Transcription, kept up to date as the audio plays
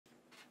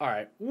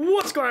Alright,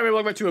 what's going on, everybody?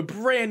 Welcome back to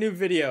a brand new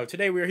video.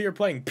 Today we are here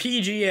playing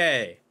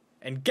PGA.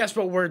 And guess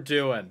what we're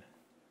doing?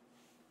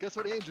 Guess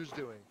what Andrew's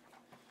doing?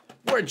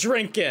 We're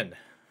drinking.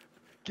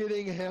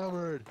 Getting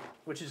hammered.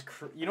 Which is,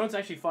 you know what's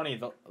actually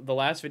funny? The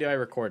last video I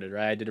recorded,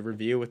 right? I did a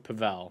review with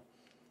Pavel,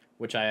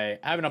 which I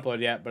haven't uploaded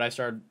yet, but I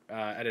started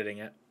editing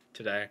it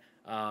today.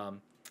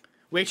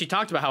 We actually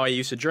talked about how I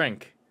used to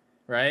drink,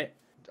 right?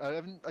 I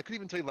couldn't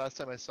even tell you last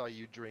time I saw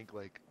you drink,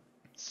 like,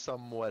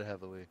 somewhat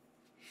heavily.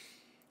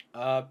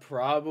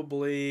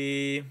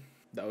 Probably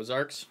the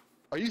Ozarks.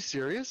 Are you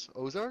serious?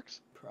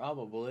 Ozarks?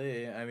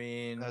 Probably. I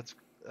mean, that's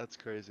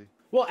crazy.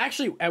 Well,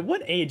 actually, at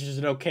what age is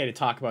it okay to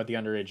talk about the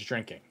underage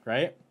drinking,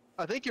 right?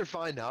 I think you're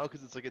fine now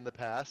because it's like in the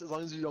past, as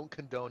long as you don't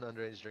condone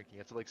underage drinking.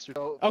 It's like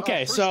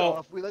okay. First So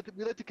off, we like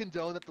to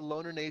condone that the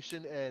Loner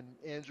Nation and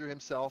Andrew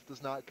himself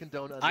does not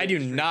condone underage I do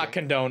drinking. not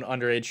condone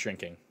underage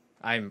drinking.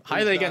 I'm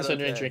highly against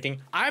underage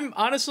drinking. I'm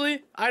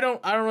honestly, I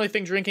don't really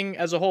think drinking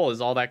as a whole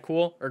is all that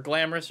cool or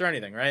glamorous or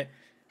anything, right?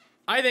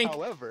 I think,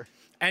 however,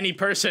 any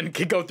person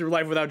could go through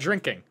life without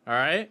drinking. All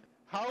right.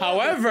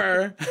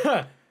 However,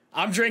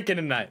 I'm drinking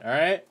tonight. All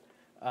right.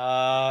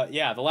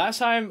 Yeah. The last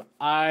time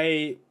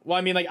I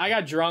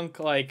got drunk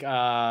like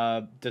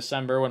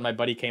December when my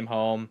buddy came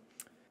home.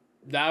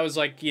 That was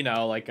like, you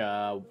know, like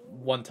a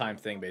one-time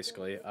thing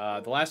basically.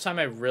 The last time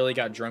I really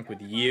got drunk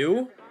with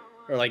you,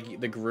 or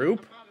like the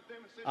group,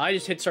 I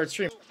just hit start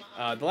stream.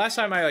 The last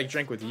time I like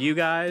drank with you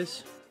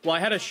guys, well, I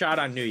had a shot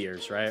on New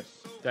Year's, right?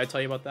 Did I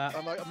tell you about that?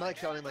 I'm not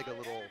counting like a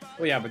little.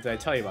 Well, yeah, but did I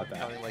tell you about that?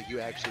 Counting like you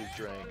actually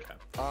drank.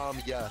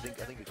 Okay. Yeah, I think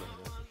you told me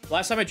that.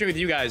 Last time I drank with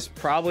you guys,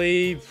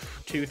 probably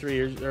 2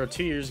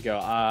 years ago.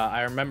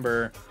 I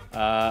remember,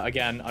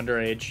 again,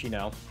 underage, you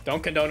know.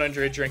 Don't condone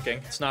underage drinking.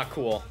 It's not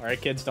cool. All right,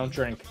 kids, don't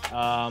drink.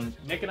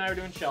 Nick and I were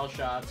doing shell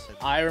shots.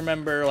 I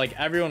remember, like,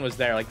 everyone was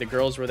there. Like, the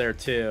girls were there,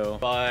 too.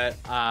 But,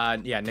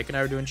 yeah, Nick and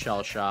I were doing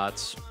shell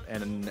shots,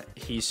 and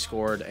he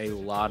scored a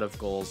lot of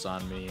goals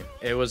on me.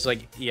 It was,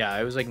 like, yeah,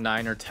 it was, like,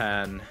 9 or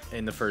 10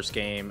 in the first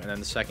game. And then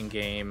the second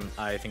game,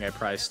 I think I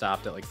probably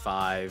stopped at, like,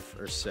 5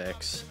 or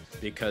 6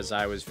 because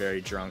I was very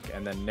drunk.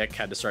 And then Nick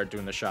had to start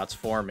doing the shots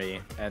for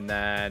me. And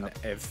then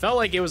it felt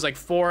like it was like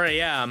 4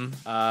 a.m.,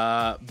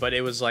 but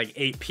it was like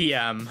 8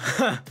 p.m.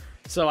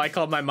 So I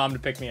called my mom to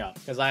pick me up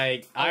because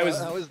I was.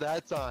 How was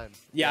that time?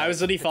 Yeah, I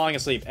was literally falling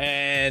asleep.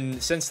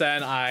 And since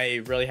then,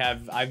 I've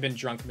been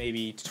drunk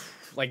maybe,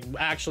 like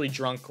actually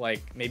drunk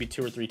like maybe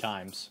 2 or 3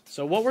 times.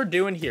 So what we're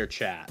doing here,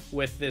 chat,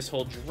 with this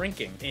whole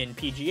drinking in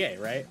PGA,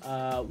 right?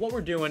 What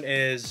we're doing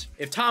is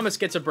if Thomas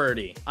gets a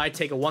birdie, I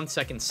take a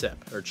 1-second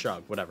sip or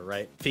chug, whatever,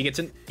 right? If he gets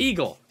an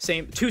eagle,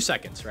 same 2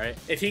 seconds, right?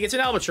 If he gets an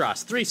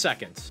albatross, 3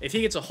 seconds. If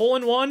he gets a hole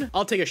in one,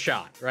 I'll take a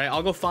shot, right?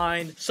 I'll go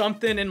find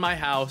something in my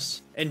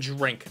house and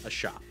drink a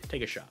shot.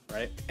 Take a shot,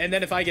 right? And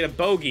then if I get a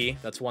bogey,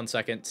 that's 1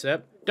 second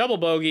sip. Double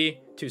bogey,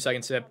 2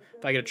 second sip.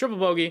 If I get a triple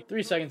bogey,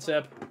 3 second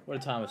sip. What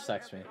did Thomas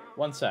text me?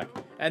 1 sec.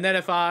 And then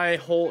if I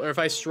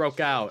stroke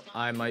out,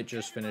 I might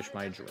just finish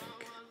my drink.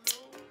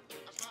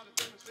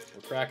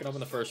 We're cracking open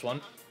the first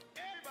one.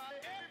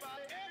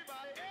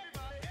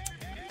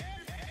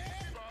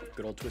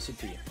 Good old twisted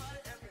tea.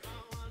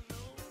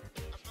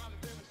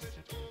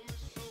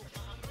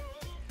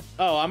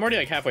 Oh, I'm already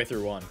like halfway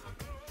through one.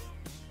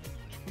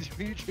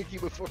 Were you drinking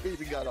before you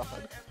even got on?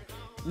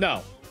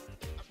 No.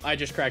 I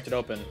just cracked it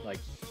open like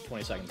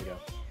 20 seconds ago.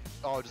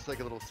 Oh, just like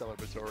a little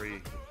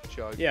celebratory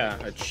chug. Yeah,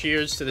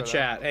 cheers to the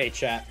chat. Hey,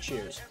 chat,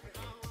 cheers.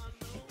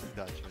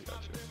 Gotcha.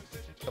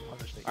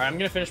 Alright, I'm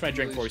gonna finish my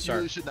drink before we start. You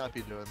really should not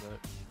be doing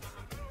that.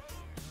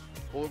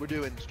 Well, we're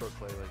doing stroke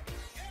play,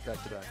 like,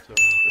 back to back, so...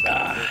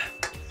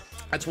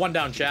 That's one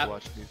down, chat.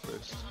 Watch me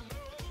first.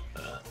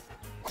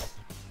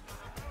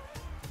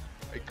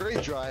 A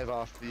great drive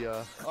off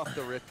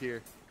the rip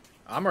here.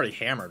 I'm already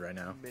hammered right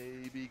now.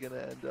 Maybe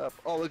gonna end up...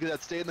 Oh, look at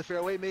that. Stay in the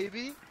fairway,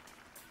 maybe?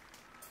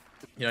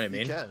 You know what I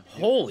mean? You can.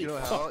 Holy You know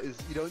fuck. how is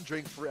you don't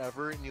drink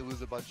forever and you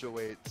lose a bunch of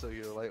weight, so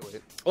you're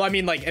lightweight. Well, I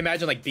mean, like,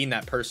 imagine, like, being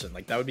that person.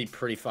 Like, that would be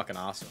pretty fucking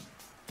awesome.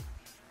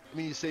 I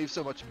mean, you save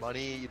so much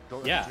money, you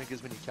don't have to drink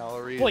as many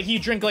calories. Well, like, you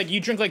drink, like, 2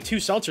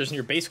 seltzers and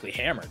you're basically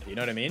hammered. You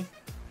know what I mean?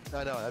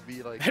 I know, that'd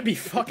be, like... That'd be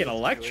fucking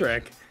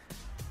electric.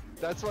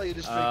 That's why you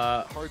just drink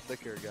hard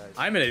liquor, guys.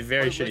 I'm in a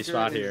very hard shitty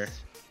spot here.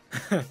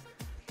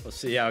 We'll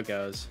see how it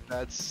goes.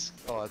 That's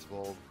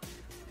bold.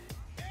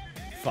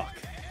 Fuck.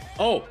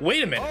 Oh,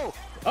 wait a minute.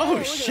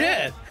 Oh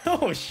shit.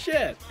 Oh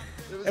shit.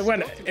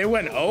 It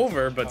went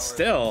over, but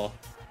still.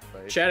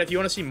 Right. Chad, if you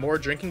want to see more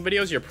drinking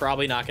videos, you're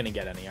probably not going to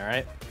get any, all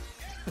right?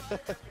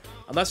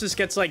 Unless this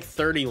gets like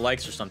 30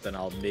 likes or something,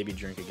 I'll maybe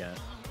drink again.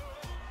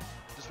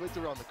 Just wait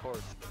till we're on the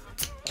court.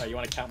 All right, you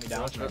want to count me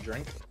down for a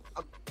drink?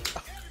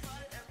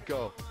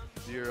 Go.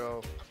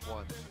 0,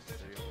 1. There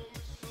you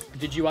go.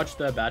 Did you watch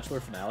the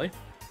Bachelor finale?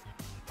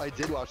 I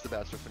did watch the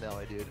Bachelor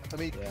finale, dude. I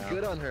mean,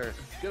 good on her.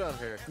 Good on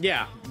her.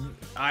 Yeah,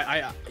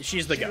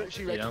 she's the goat.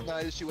 She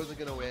recognized she wasn't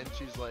gonna win.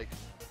 She's like,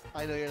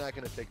 I know you're not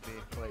gonna pick me.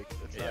 Like,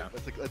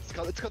 let's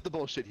cut the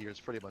bullshit here. It's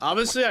pretty much.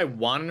 Obviously, I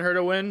wanted her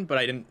to win,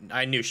 but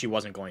I knew she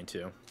wasn't going to.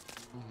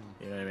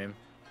 You know what I mean?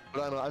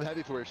 But I'm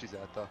happy for where she's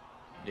at, though.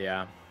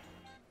 Yeah.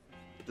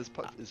 This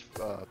putt is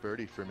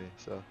birdie for me,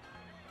 so.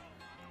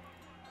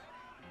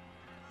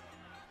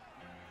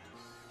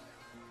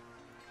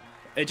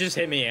 It just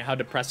hit me how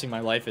depressing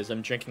my life is.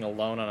 I'm drinking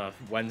alone on a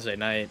Wednesday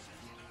night.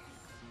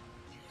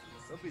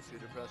 Don't be too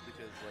depressed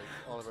because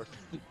like all of our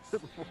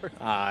friends.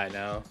 I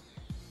know.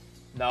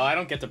 No, I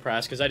don't get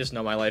depressed because I just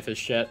know my life is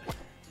shit.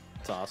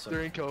 It's awesome.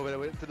 During COVID, I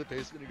went into the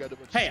basement and got a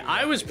bunch Hey, of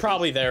I was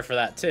probably there for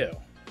that too.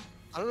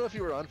 I don't know if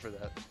you were on for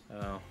that.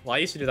 Oh, well, I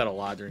used to do that a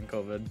lot during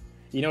COVID.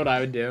 You know what I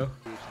would do?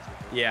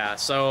 Yeah,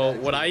 so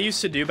what I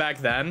used to do back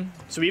then,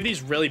 so we have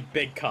these really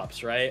big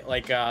cups, right?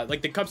 Like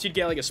the cups you'd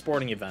get like a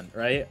sporting event,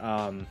 right?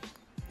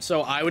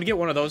 So I would get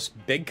one of those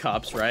big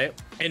cups, right?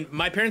 And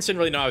my parents didn't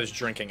really know I was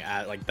drinking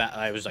at like that.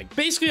 I was like,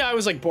 basically I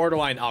was like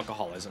borderline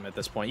alcoholism at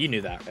this point. You knew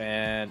that.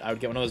 And I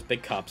would get one of those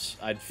big cups.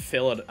 I'd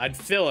fill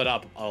it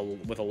up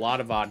with a lot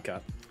of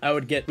vodka. I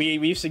would get, we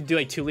used to do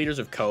like 2 liters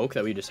of Coke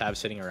that we just have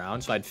sitting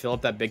around. So I'd fill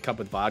up that big cup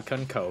with vodka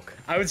and Coke.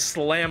 I would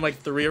slam like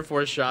 3 or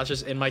 4 shots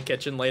just in my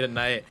kitchen late at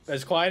night,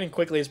 as quiet and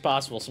quickly as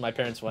possible so my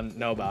parents wouldn't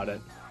know about it.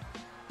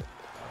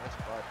 That's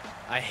fun.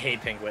 I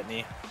hate Pink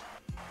Whitney.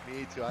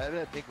 Me too. I haven't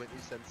had Pink Whitney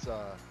since,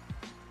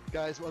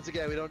 guys, once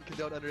again, we don't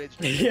condone underage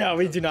drinking. Yeah,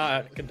 we do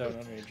not condone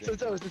underage drinking.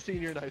 Since I was a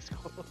senior in high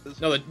school.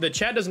 No, the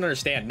chat doesn't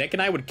understand. Nick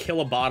and I would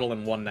kill a bottle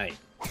in one night,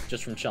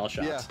 just from shell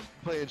shots. Yeah,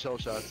 playing shell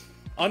shots.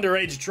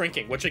 Underage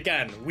drinking, which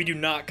again, we do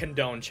not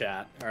condone,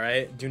 chat. All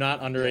right, do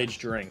not underage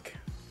drink.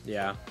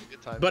 Yeah.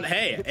 Good time. But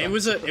hey, it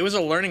was a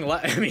learning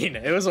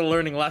it was a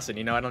learning lesson.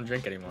 You know, I don't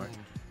drink anymore.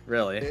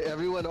 Really.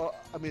 Everyone,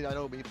 I mean, I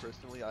know me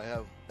personally, I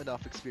have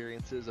enough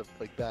experiences of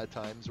like bad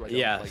times where I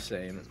Yeah, don't like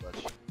same. as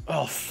much.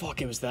 Oh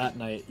fuck, it was that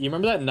night. You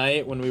remember that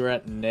night when we were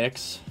at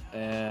Nick's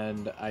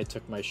and I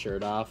took my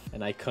shirt off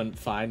and I couldn't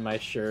find my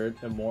shirt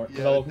and more. Yeah,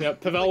 Pavel woke me up.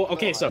 Pavel,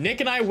 okay, so Nick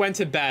and I went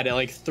to bed at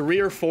like 3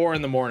 or 4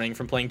 in the morning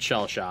from playing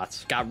shell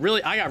shots. I got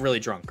really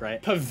drunk,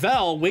 right?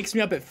 Pavel wakes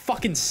me up at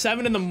fucking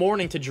 7 in the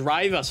morning to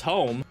drive us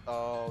home.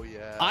 Oh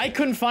yeah. I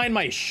couldn't find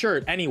my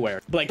shirt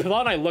anywhere. But like Pavel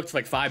and I looked for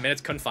like 5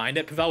 minutes, couldn't find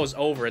it. Pavel was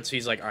over it, so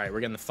he's like, all right, we're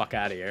getting the fuck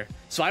out of here.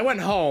 So I went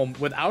home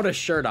without a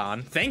shirt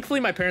on. Thankfully,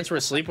 my parents were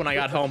asleep when I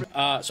got home.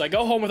 So I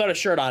go home without a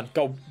shirt on,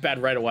 go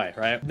bed right away,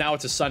 right? Now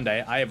it's a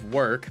Sunday, I have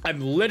work. I'm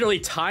literally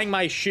tying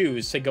my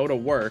shoes to go to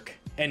work,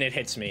 and it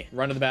hits me.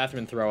 Run to the bathroom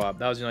and throw up.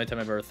 That was the only time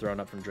I've ever thrown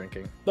up from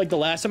drinking. Like the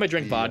last time I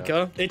drank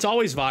vodka, it's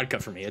always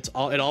vodka for me. It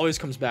always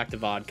comes back to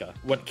vodka.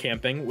 Went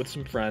camping with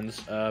some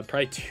friends,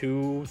 probably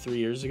 2-3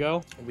 years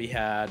ago. We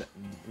had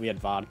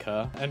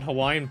vodka and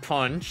Hawaiian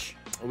punch.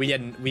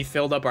 We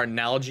filled up our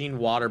Nalgene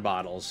water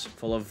bottles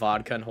full of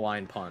vodka and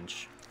Hawaiian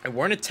punch. And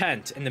we're in a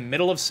tent in the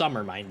middle of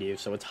summer, mind you,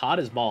 so it's hot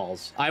as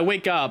balls. I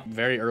wake up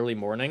very early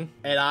morning,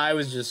 and I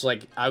was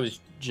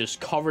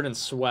just covered in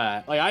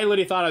sweat. Like, I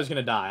literally thought I was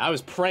gonna die. I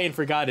was praying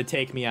for God to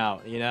take me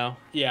out, you know?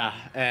 Yeah,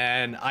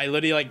 and I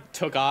literally, like,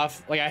 took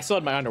off, like, I still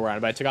had my underwear on,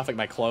 but I took off, like,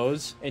 my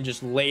clothes and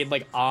just laid,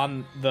 like,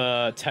 on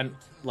the tent,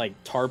 like,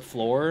 tarp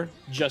floor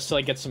just to,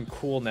 like, get some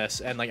coolness.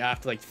 And, like,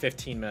 after, like,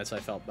 15 minutes, I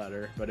felt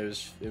better, but it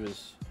was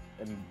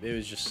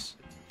just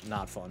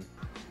not fun.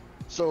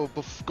 So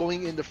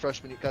going into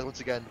freshman year, guys,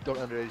 once again, don't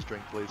underage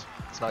drink, please.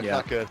 It's not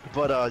good.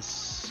 But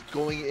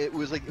it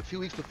was like a few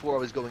weeks before I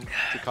was going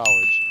to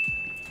college.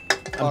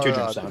 I'm 2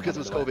 drinks down. Because it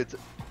was COVID.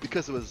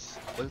 Because it was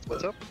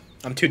what's up?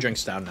 I'm 2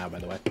 drinks down now, by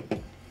the way.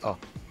 Oh,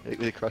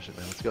 we crush it,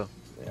 man. Let's go.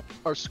 Yeah.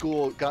 Our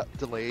school got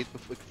delayed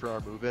for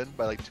our move-in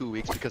by like 2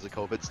 weeks because of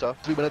COVID stuff.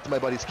 So we went up to my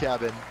buddy's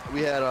cabin.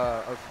 We had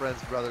our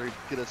friend's brother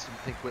get us some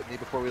Pink Whitney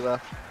before we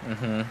left.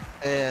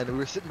 And we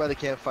were sitting by the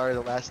campfire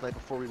the last night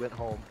before we went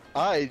home.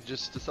 I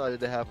just decided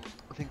to have,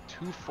 I think,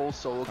 2 full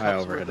solo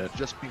cups of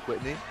just Pink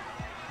Whitney.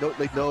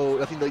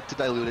 Nothing like to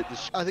dilute it.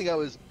 I think I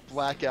was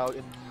blackout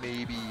in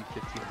maybe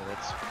 15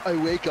 minutes. I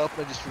wake up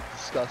and I just feel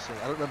disgusting.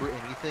 I don't remember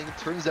anything. It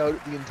turns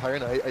out the entire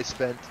night I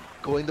spent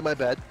going to my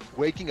bed,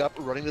 waking up,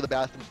 running to the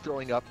bathroom,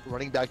 throwing up,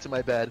 running back to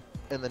my bed,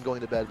 and then going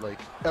to bed like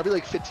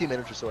every 15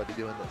 minutes or so I'd be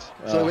doing this.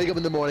 So I wake up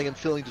in the morning and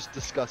feeling just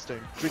disgusting.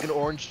 Drinking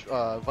orange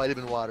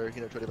vitamin water,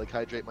 you know, trying to like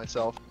hydrate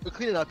myself. We're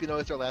cleaning up, you know,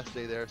 it's our last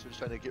day there, so we're just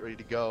trying to get ready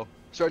to go.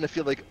 Starting to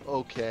feel like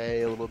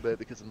okay a little bit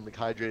because I'm like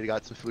hydrated,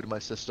 got some food in my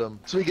system.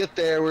 So we get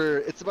there,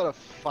 it's about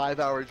a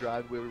 5-hour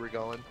drive where we were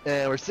going,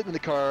 and we're sitting in the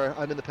car.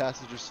 I'm in the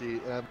passenger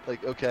seat, and I'm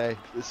like, okay,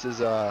 this is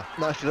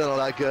not feeling all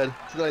that good.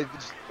 So then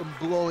I'm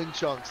blowing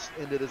chunks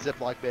into the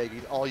Ziploc baggie,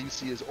 and all you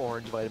see is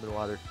orange vitamin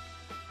water.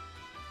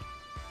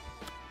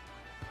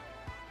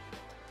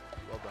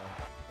 Well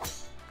done.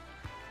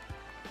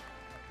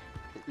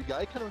 Your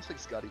guy kind of looks like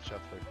Scotty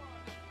Scheffler.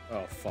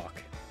 Oh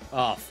fuck.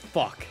 Oh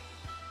fuck.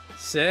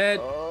 Sid.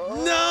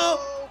 Oh. No!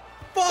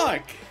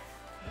 Fuck!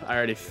 I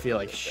already feel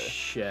like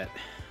shit.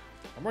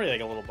 I'm already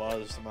like a little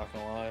buzzed, I'm not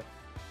gonna lie.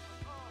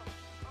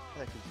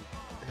 Yeah, because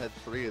you had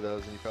 3 of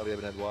those and you probably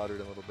haven't had water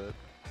in a little bit.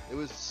 It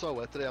was so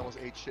wet today, I almost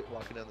ate shit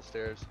walking down the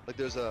stairs. Like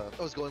I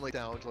was going like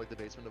down to like the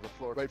basement of a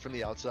floor right from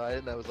the outside,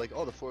 and I was like,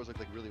 oh, the floors look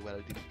like really wet, I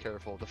need to be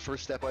careful. The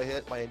first step I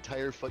hit, my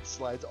entire foot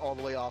slides all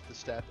the way off the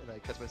step, and I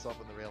catch myself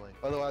on the railing.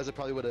 Otherwise, I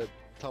probably would have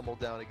tumbled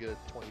down a good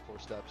 24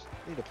 steps.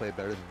 I need to play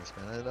better than this,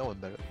 man. I know I'm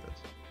better than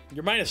this.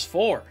 You're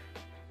 -4.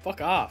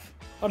 Fuck off.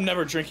 I'm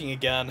never drinking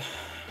again.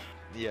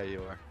 Yeah,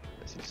 you are.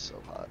 This is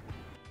so hot.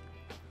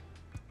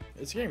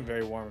 It's getting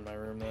very warm in my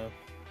room though.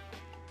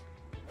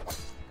 Did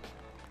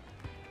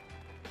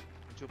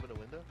you open a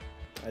window?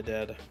 I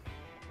did.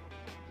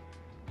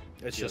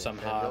 It's You just have I'm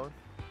a fan hot. going?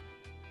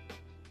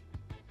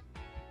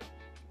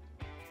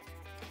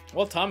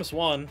 Well, Thomas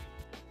won.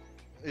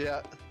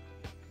 Yeah,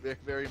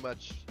 very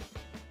much.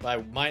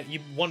 You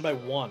won by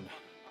 1.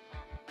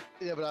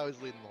 Yeah, but I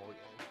was leading the whole game.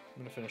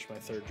 I'm gonna finish my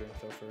 3rd drink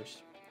though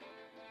first.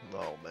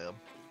 No, man.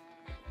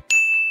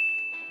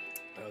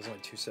 There was only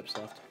 2 sips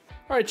left.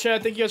 Alright,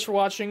 Chad, thank you guys for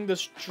watching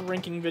this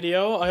drinking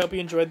video. I hope you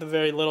enjoyed the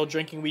very little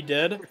drinking we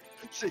did.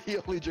 So he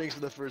only drinks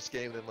in the first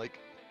game, then like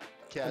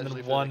casually. And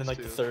then for 1 the in next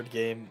like the 2. 3rd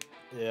game.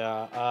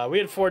 Yeah, we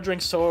had 4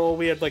 drinks total.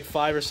 We had like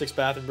 5 or 6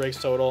 bathroom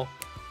breaks total.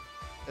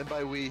 And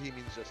by we, he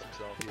means just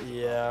himself. He doesn't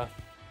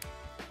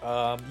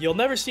Yeah. You'll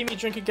never see me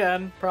drink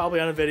again, probably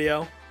on a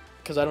video,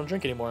 because I don't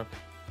drink anymore.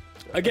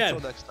 Again,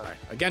 Until next time.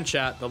 Again,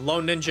 chat, the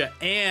Lone Ninja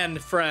and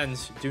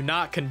friends do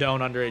not condone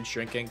underage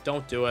drinking.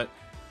 Don't do it.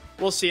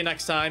 We'll see you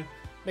next time.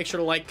 Make sure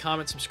to like,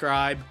 comment,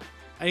 subscribe.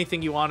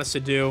 Anything you want us to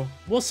do.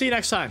 We'll see you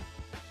next time.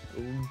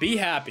 Be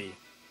happy.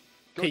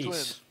 Go Peace.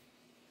 Twins.